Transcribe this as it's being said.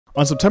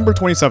On September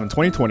 27,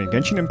 2020,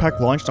 Genshin Impact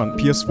launched on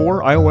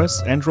PS4,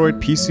 iOS, Android,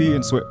 PC,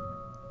 and Switch.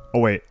 Oh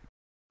wait.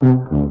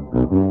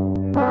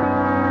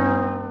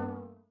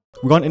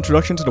 We got an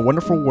introduction to the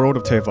wonderful world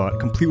of Teyvat,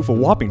 complete with a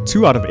whopping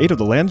 2 out of 8 of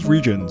the land's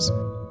regions.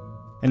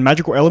 And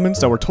magical elements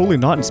that were totally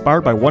not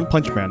inspired by One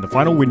Punch Man, the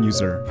final win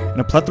user, and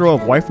a plethora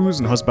of waifus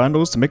and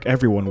husbandos to make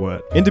everyone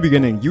wet. In the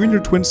beginning, you and your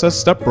twin says,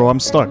 "Step-bro, I'm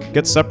stuck,"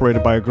 get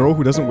separated by a girl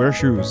who doesn't wear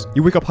shoes.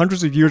 You wake up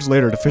hundreds of years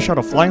later to fish out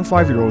a flying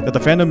 5-year-old that the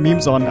fandom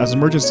memes on as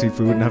emergency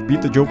food and have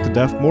beat the joke to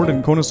death more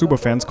than Konosuba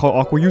fans call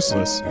Aqua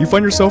useless. You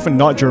find yourself in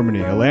not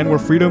Germany, a land where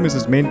freedom is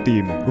its main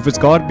theme, with its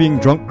god being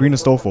drunk green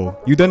Astolfo.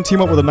 You then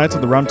team up with the Knights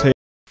of the Round Table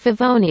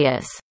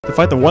Favonius to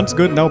fight the once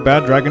good now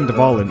bad dragon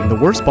Dvalin in the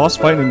worst boss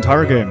fight in the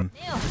entire game.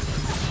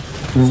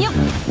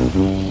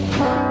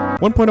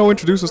 1.0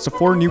 introduced us to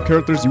 4 new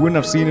characters you wouldn't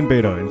have seen in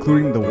beta,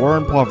 including the War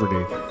on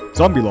Poverty,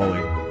 Zombie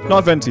Lolly,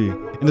 not Venti,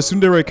 and the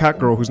tsundere cat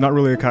girl who's not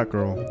really a cat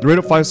girl. The rate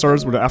of 5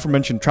 stars were the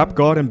aforementioned Trap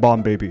God and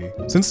Bomb Baby.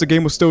 Since the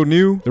game was still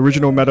new, the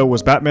original meta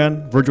was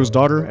Batman, Virgil's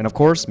daughter, and of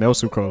course, Male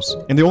Sucrose.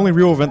 And the only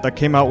real event that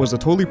came out was a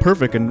totally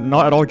perfect and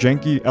not at all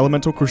janky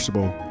Elemental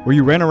Crucible, where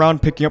you ran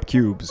around picking up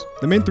cubes.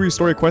 The main 3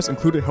 story quests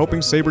included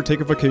helping Saber take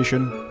a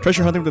vacation,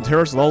 treasure hunting with the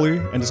terrorist Lolly,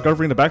 and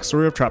discovering the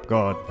backstory of Trap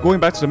God. Going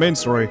back to the main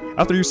story,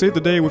 after you save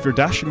the day with your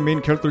dashing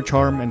main character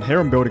charm and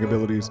harem building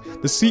abilities,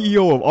 the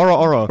CEO of Ara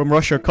Ara from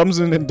Russia comes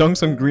in and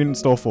dunks on Green and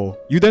Stoffel.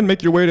 You then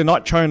make your way to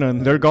not China,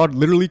 and their god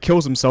literally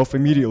kills himself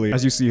immediately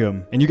as you see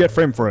him, and you get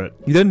framed for it.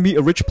 You then meet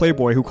a rich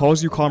playboy who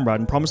calls you comrade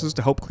and promises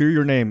to help clear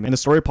your name, and the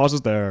story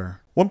pauses there.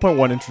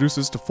 1.1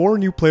 introduces to 4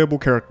 new playable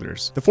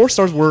characters. The 4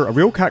 stars were a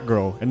real cat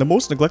girl, and the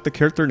most neglected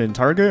character in the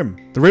entire game.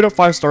 The rate of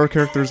 5-star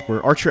characters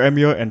were Archer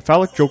Emiya and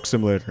Phallic Joke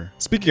Simulator.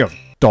 Speaking of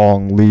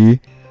Dong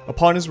Li,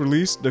 upon his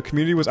release, the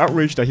community was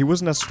outraged that he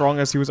wasn't as strong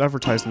as he was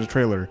advertised in the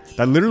trailer,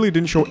 that literally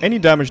didn't show any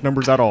damage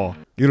numbers at all.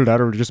 Either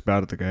that or just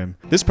bad at the game.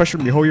 This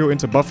pressured Mihoyo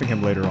into buffing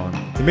him later on.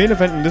 The main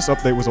event in this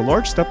update was a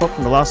large step up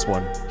from the last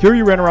one. Here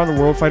you ran around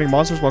the world fighting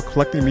monsters while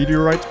collecting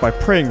meteorites by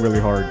praying really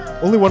hard.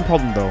 Only one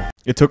problem though.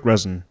 It took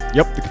resin.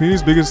 Yep, the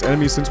community's biggest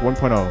enemy since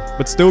 1.0.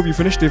 But still, if you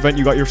finished the event,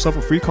 you got yourself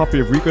a free copy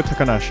of Rika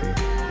Takanashi.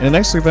 And the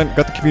next event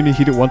got the community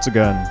heated once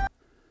again.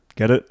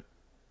 Get it?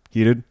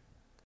 Heated?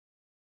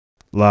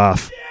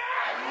 Laugh.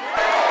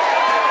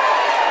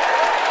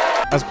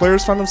 As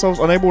players found themselves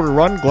unable to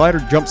run, glide, or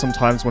jump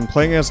sometimes when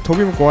playing as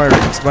Tobey Maguire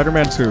in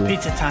Spider-Man 2.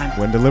 Pizza time.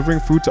 When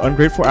delivering food to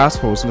ungrateful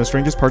assholes in the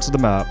strangest parts of the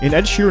map. In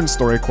Ed Sheeran's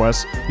story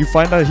quest, you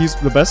find that he's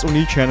the best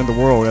Oni-chan in the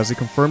world as he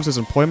confirms his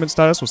employment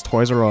status was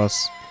Toys R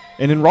Us.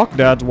 And in Rock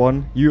Dad's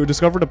one, you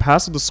discover the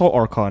past of the Salt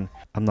Archon.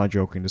 I'm not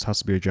joking, this has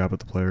to be a jab at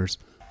the players.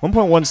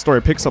 1.1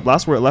 story picks up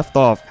last where it left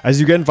off,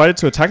 as you get invited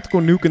to a tactical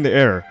nuke in the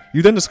air.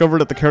 You then discover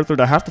that the character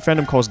that half the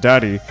fandom calls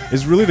Daddy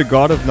is really the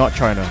god of not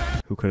China.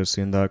 Who could have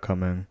seen that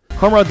coming?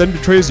 Comrade then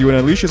betrays you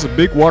and unleashes a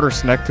big water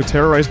snack to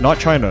terrorize not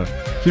China.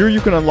 Here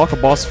you can unlock a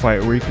boss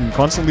fight where you can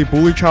constantly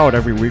bully Child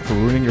every week for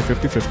ruining your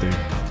 50-50.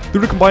 Through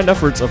the combined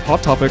efforts of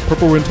Hot Topic,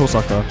 Purple Wind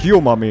Tosaka,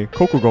 Geomami,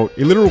 Coco Goat,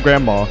 a literal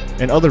grandma,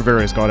 and other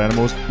various god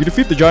animals, you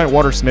defeat the giant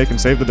water snake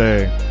and save the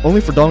day. Only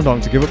for Dong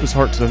Dong to give up his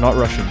heart to the not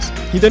Russians.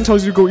 He then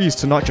tells you to go east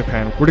to not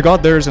Japan, where the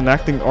god there is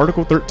enacting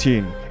Article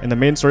 13, and the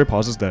main story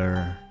pauses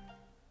there.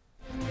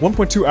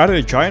 1.2 added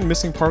a giant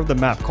missing part of the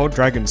map called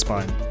Dragon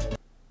Spine.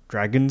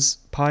 Dragon's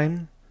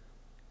Pine?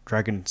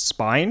 Dragon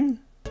Spine?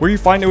 Where you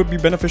find it would be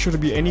beneficial to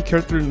be any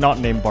character not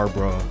named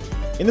Barbara.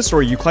 In the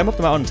story, you climb up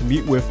the mountain to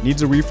meet with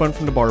Needs a Refund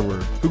from the Barber,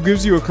 who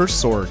gives you a cursed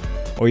sword.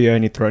 Oh yeah,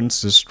 and he threatens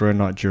to destroy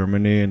not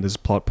Germany, and this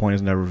plot point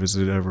is never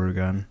visited ever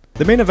again.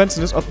 The main events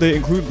in this update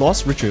include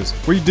Lost Riches,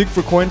 where you dig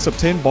for coins to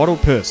obtain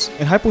bottled piss,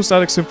 and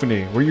Hypostatic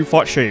Symphony, where you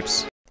fought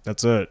shapes.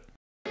 That's it.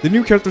 The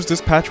new characters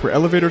this patch were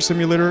Elevator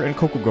Simulator and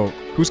Coco Goat,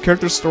 whose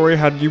character's story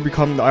had you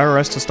become the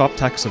IRS to stop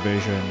tax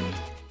evasion.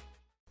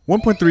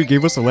 1.3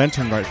 gave us a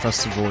Lantern Rite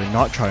Festival in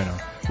not China,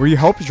 where you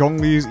helped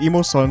Zhongli's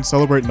emo son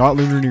celebrate not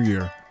Lunar New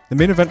Year. The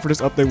main event for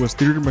this update was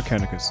Theater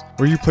Mechanicus,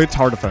 where you played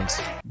tower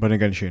defense, but in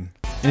Genshin.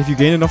 And if you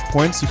gain enough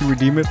points, you can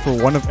redeem it for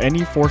one of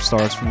any 4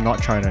 stars from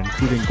not China,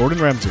 including Gordon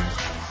Ramsay,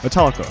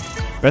 Metallica,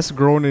 Best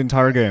Girl in the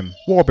entire game,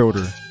 Wall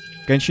Builder,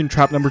 Genshin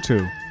Trap Number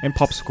 2, and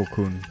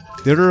Popsicle-kun.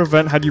 The other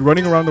event had you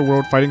running around the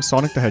world fighting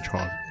Sonic the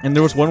Hedgehog, and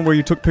there was one where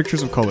you took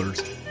pictures of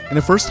colors. And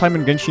the first time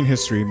in Genshin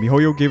history,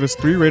 Mihoyo gave us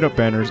 3 rate-up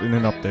banners in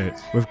an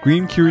update, with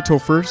Green Kirito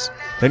first,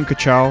 then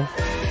Kachao,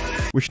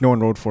 which no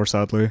one rode for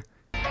sadly,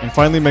 and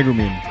finally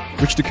Megumin,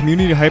 which the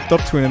community hyped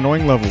up to an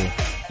annoying level,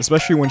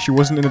 especially when she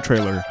wasn't in the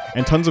trailer,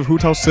 and tons of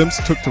Hoothouse simps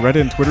took to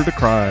Reddit and Twitter to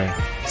cry.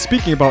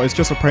 Speaking about It's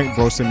Just a Prank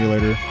Bro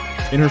Simulator,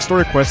 in her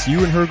story quest, you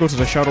and her go to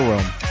the Shadow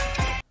Realm.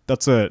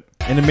 That's it.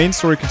 And the main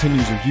story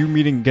continues with you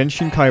meeting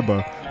Genshin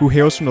Kaiba, who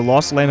hails from the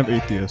lost land of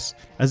Atheists,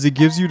 as he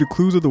gives you the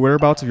clues of the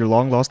whereabouts of your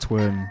long-lost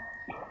twin.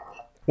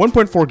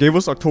 1.4 gave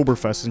us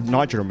Oktoberfest in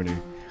not Germany,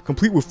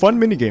 complete with fun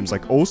minigames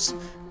like Oaths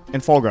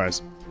and Fall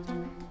Guys.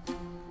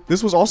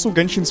 This was also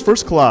Genshin's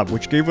first collab,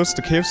 which gave us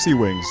the KFC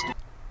wings.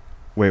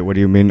 Wait, what do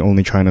you mean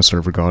only China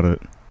server got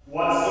it?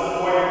 What's the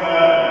point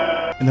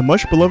then? and the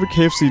much beloved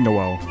KFC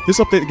Noel. This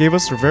update gave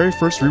us our very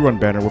first rerun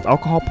banner with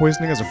alcohol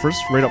poisoning as the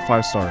first rate up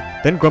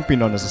 5-star, then Grumpy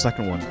Nun as the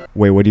second one.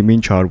 Wait, what do you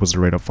mean Chad was the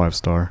rate up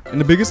 5-star? And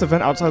the biggest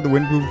event outside the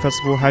Windbloom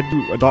Festival had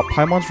to adopt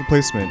Paimon's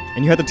replacement,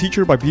 and you had to teach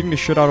her by beating the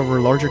shit out of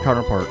her larger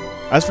counterpart.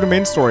 As for the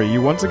main story,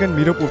 you once again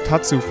meet up with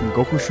Tatsu from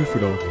Goku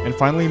Shufudo, and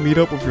finally meet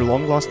up with your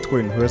long-lost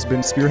twin who has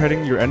been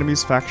spearheading your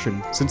enemy's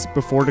faction since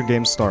before the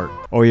game's start.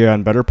 Oh yeah,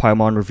 and better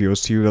Paimon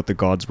reveals to you that the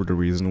gods were the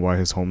reason why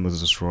his home was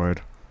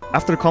destroyed.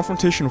 After the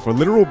confrontation with a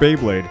literal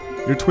Beyblade,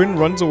 your twin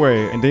runs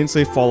away and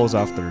Dainsei follows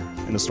after,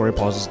 and the story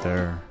pauses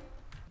there.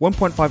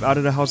 1.5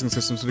 added a housing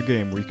system to the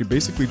game where you could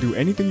basically do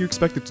anything you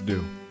expect it to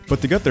do. But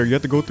to get there, you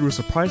have to go through a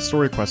surprise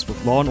story quest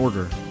with Law and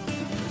Order,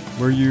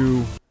 where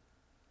you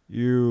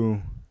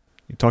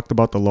talked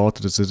about the law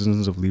to the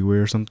citizens of Leeway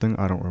or something?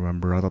 I don't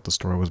remember, I thought the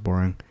story was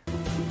boring.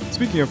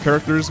 Speaking of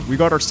characters, we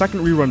got our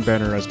second rerun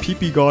banner as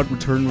PP God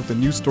returned with a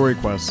new story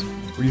quest,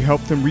 where you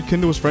helped him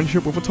rekindle his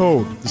friendship with a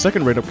toad. The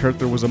second rate-up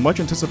character was a much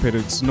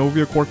anticipated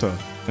Synovia Corta,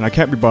 and I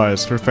can't be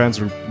biased, her fans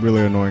are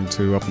really annoying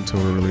too up until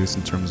her release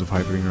in terms of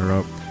hyping her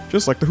up.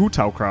 Just like the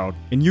Hutao crowd.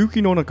 In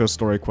Yuki Nonaka's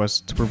story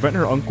quest, to prevent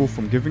her uncle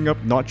from giving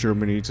up not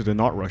Germany to the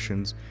not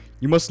Russians,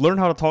 you must learn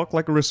how to talk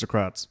like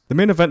aristocrats. The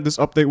main event this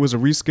update was a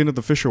reskin of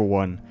the official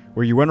one,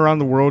 where you went around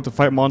the world to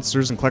fight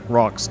monsters and collect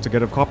rocks to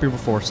get a copy of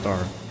a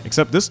 4-star.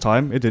 Except this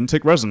time, it didn't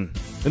take resin.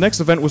 The next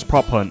event was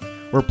Prop Hunt,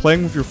 where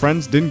playing with your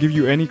friends didn't give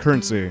you any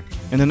currency.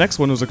 And the next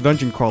one was a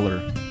dungeon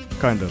crawler.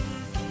 Kind of.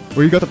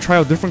 Where you got to try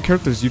out different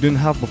characters you didn't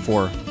have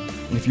before.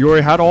 And if you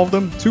already had all of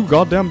them, too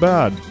goddamn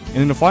bad. And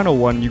in the final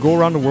one, you go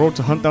around the world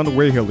to hunt down the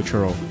Wayhaler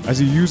churro, as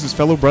you use his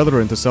fellow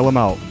brethren to sell him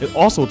out. It's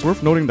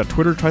worth noting that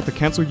Twitter tried to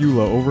cancel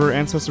Eula over her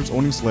ancestors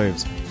owning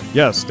slaves.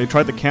 Yes, they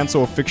tried to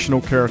cancel a fictional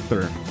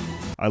character.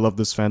 I love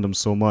this fandom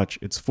so much,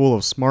 it's full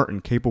of smart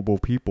and capable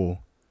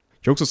people.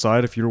 Jokes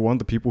aside, if you're one of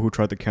the people who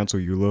tried to cancel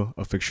Eula,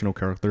 a fictional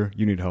character,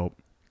 you need help.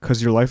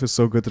 Cause your life is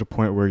so good to the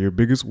point where your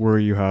biggest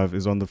worry you have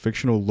is on the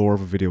fictional lore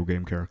of a video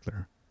game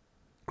character.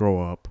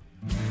 Grow up.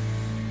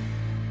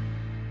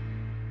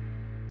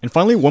 And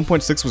finally,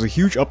 1.6 was a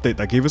huge update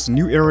that gave us a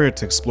new area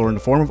to explore in the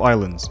form of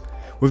islands.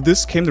 With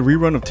this came the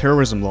rerun of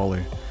Terrorism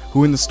Lolly,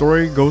 who in the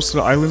story goes to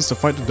the islands to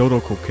fight the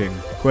Dodoko King,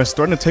 who has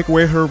threatened to take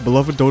away her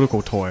beloved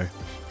Dodoko toy,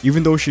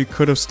 even though she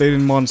could have stayed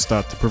in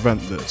Mondstadt to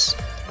prevent this.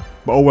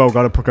 But oh well,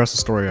 gotta progress the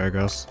story I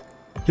guess.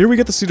 Here we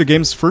get to see the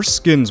game's first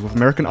skins, with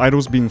American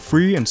Idols being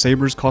free and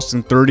sabers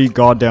costing $30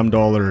 goddamn.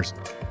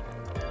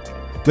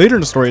 Later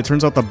in the story, it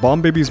turns out that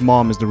Bomb Baby's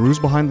mom is the ruse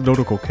behind the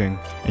Dodoko King,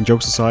 and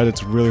jokes aside,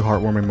 it's a really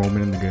heartwarming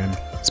moment in the game.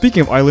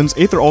 Speaking of islands,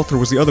 Aether Alter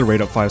was the other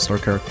rate-up 5-star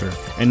character,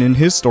 and in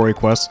his story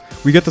quest,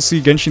 we get to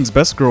see Genshin's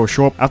best girl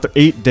show up after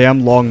 8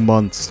 damn long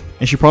months,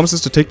 and she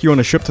promises to take you on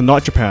a ship to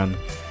not Japan.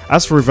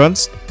 As for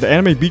events, the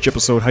Anime Beach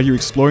episode had you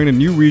exploring a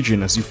new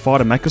region as you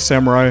fought a mecha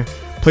samurai,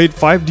 played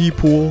 5D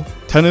pool,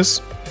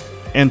 tennis,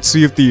 and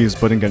Sea of Thieves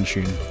but in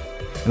Genshin.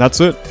 And that's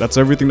it, that's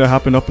everything that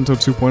happened up until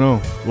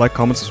 2.0. Like,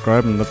 comment,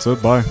 subscribe, and that's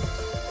it, bye.